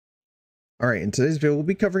All right, in today's video, we'll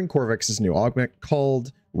be covering Qorvex's new augment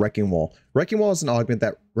called Wrecking Wall. Wrecking Wall is an augment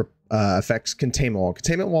that affects Containment Wall.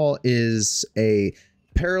 Containment Wall is a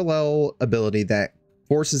parallel ability that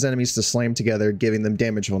forces enemies to slam together, giving them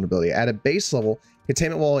damage vulnerability. At a base level,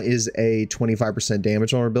 Containment Wall is a 25%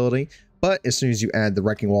 damage vulnerability, but as soon as you add the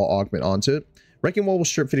Wrecking Wall augment onto it, Wrecking Wall will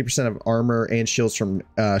strip 50% of armor and shields from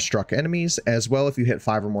struck enemies. As well, if you hit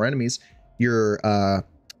 5 or more enemies, your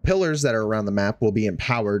pillars that are around the map will be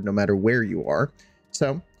empowered no matter where you are.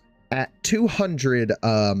 So at 200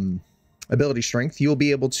 ability strength, you'll be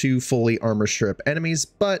able to fully armor strip enemies,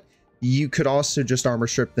 but you could also just armor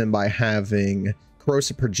strip them by having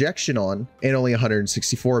corrosive projection on and only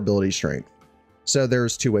 164 ability strength. So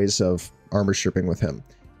there's two ways of armor stripping with him.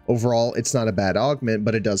 Overall, it's not a bad augment,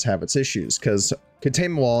 but it does have its issues because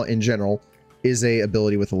Containment Wall in general is a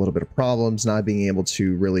ability with a little bit of problems, not being able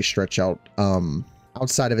to really stretch out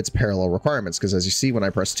outside of its parallel requirements. Because as you see, when I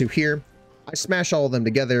press 2 here, I smash all of them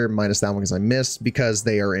together, minus that one because I missed, because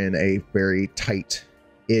they are in a very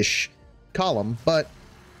tight-ish column. But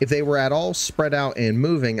if they were at all spread out and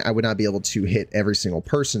moving, I would not be able to hit every single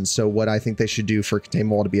person. So what I think they should do for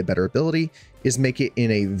Containment Wall to be a better ability is make it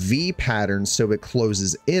in a V pattern so it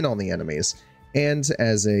closes in on the enemies. And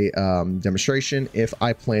as a demonstration, if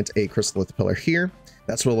I plant a crystallith pillar here,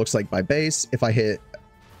 that's what it looks like by base. If I hit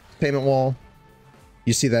Containment Wall,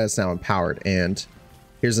 you see that it's now empowered, and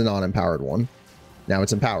here's a non-empowered one. Now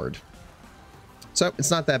it's empowered. So it's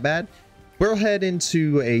not that bad. We'll head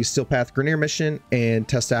into a Steel Path Grenier mission and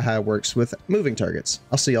test out how it works with moving targets.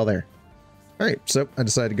 I'll see y'all there. All right, so I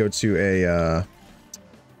decided to go to a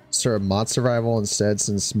sort of mod survival instead,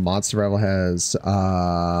 since mod survival has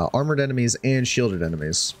armored enemies and shielded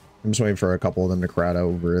enemies. I'm just waiting for a couple of them to crowd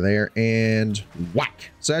over there, and whack.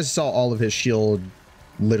 So as you saw, all of his shield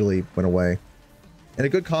literally went away. And a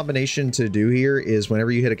good combination to do here is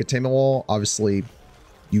whenever you hit a Containment Wall, obviously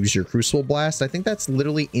use your Crucible Blast. I think that's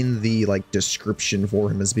literally in the description for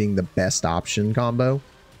him as being the best option combo,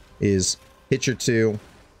 is hit your 2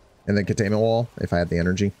 and then Containment Wall if I had the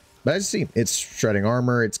energy. But as you see, it's shredding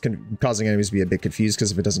armor. It's causing enemies to be a bit confused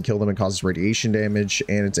because if it doesn't kill them, it causes radiation damage,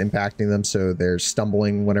 and it's impacting them, so they're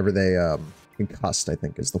stumbling whenever they concussed, I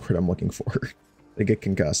think is the word I'm looking for. They get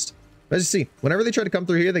concussed. But as you see, whenever they try to come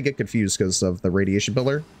through here, they get confused because of the radiation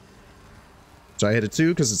pillar. So I hit it 2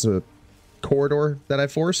 because it's a corridor that I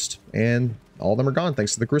forced, and all of them are gone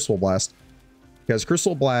thanks to the Crucible Blast. Because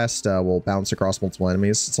Crucible Blast will bounce across multiple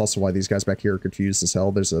enemies. It's also why these guys back here are confused as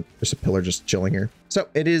hell. There's a pillar just chilling here. So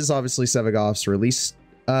it is obviously Sevagov's release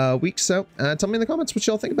week. So tell me in the comments what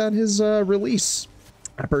y'all think about his release.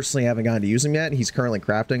 I personally haven't gotten to use him yet. He's currently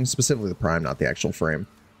crafting, specifically the Prime, not the actual frame.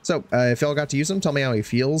 So if y'all got to use him, tell me how he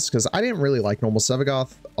feels, because I didn't really like normal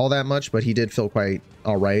Sevagoth all that much, but he did feel quite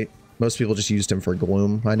all right. Most people just used him for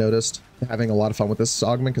Gloom, I noticed. Having a lot of fun with this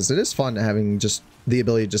augment, because it is fun having just the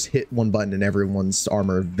ability to just hit one button and everyone's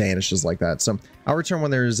armor vanishes like that. So I'll return when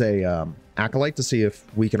there's a Acolyte to see if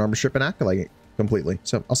we can armor strip an Acolyte completely.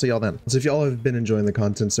 So I'll see y'all then. So if y'all have been enjoying the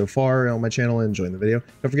content so far on my channel and enjoying the video,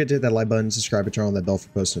 don't forget to hit that like button, subscribe, and turn on that bell for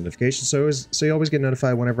post notifications so you always get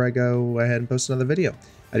notified whenever I go ahead and post another video.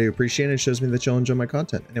 I do appreciate it. It shows me that y'all enjoy my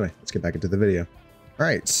content. Anyway, let's get back into the video. All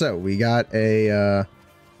right, so we got a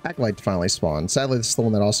Acolyte to finally spawn. Sadly, this is the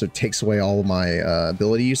one that also takes away all of my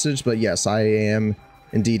ability usage, but yes, I am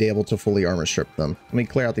indeed able to fully armor strip them. Let me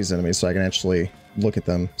clear out these enemies so I can actually look at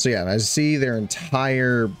them. So yeah, I see their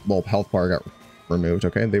entire, well, health bar got removed.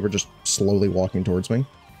 Okay, they were just slowly walking towards me.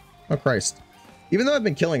 Oh Christ. Even though I've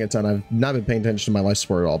been killing a ton, I've not been paying attention to my life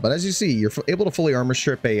support at all. But as you see, you're able to fully armor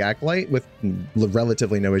strip a Acolyte with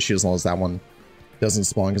relatively no issue as long as that one doesn't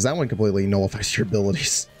spawn, because that one completely nullifies your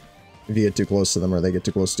abilities if you get too close to them or they get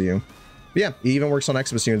too close to you. But yeah, it even works on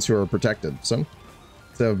Exodus units who are protected. So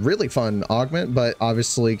it's a really fun augment, but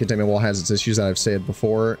obviously Containment Wall has its issues that I've said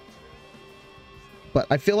before. But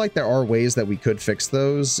I feel like there are ways that we could fix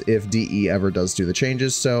those if DE ever does do the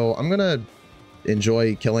changes. So I'm going to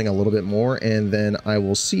enjoy killing a little bit more, and then I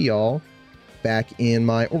will see y'all back in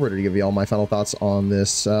my orbiter to give y'all my final thoughts on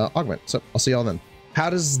this augment. So I'll see y'all then. How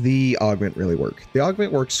does the augment really work? The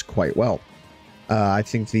augment works quite well. I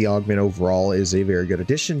think the augment overall is a very good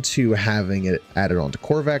addition to having it added onto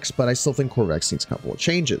Qorvex, but I still think Qorvex needs a couple of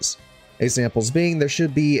changes. Examples being, there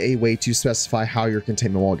should be a way to specify how your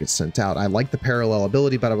Containment Wall gets sent out. I like the parallel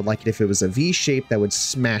ability, but I would like it if it was a V shape that would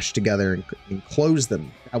smash together and close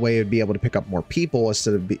them. That way it would be able to pick up more people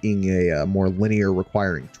instead of being a more linear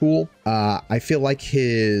requiring tool. I feel like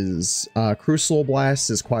his Crucible Blast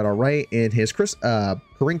is quite all right, and his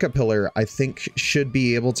Karinka Pillar, I think, should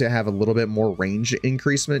be able to have a little bit more range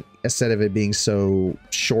increasement instead of it being so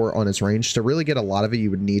short on its range. To really get a lot of it,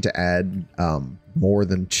 you would need to add more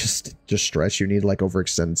than just stretch. You need like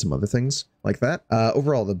overextend some other things like that.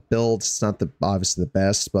 Overall, the build is not obviously the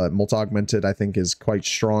best, but multi-augmented I think is quite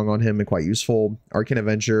strong on him and quite useful. Arcane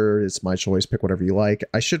Avenger, it's my choice. Pick whatever you like.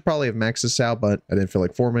 I should probably have maxed this out, but I didn't feel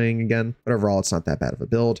like formatting again. But overall, it's not that bad of a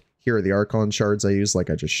build. Here are the Archon shards I use,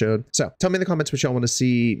 like I just showed. So tell me in the comments what y'all want to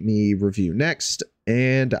see me review next,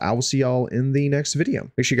 and I will see y'all in the next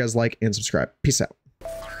video. Make sure you guys like and subscribe. Peace out.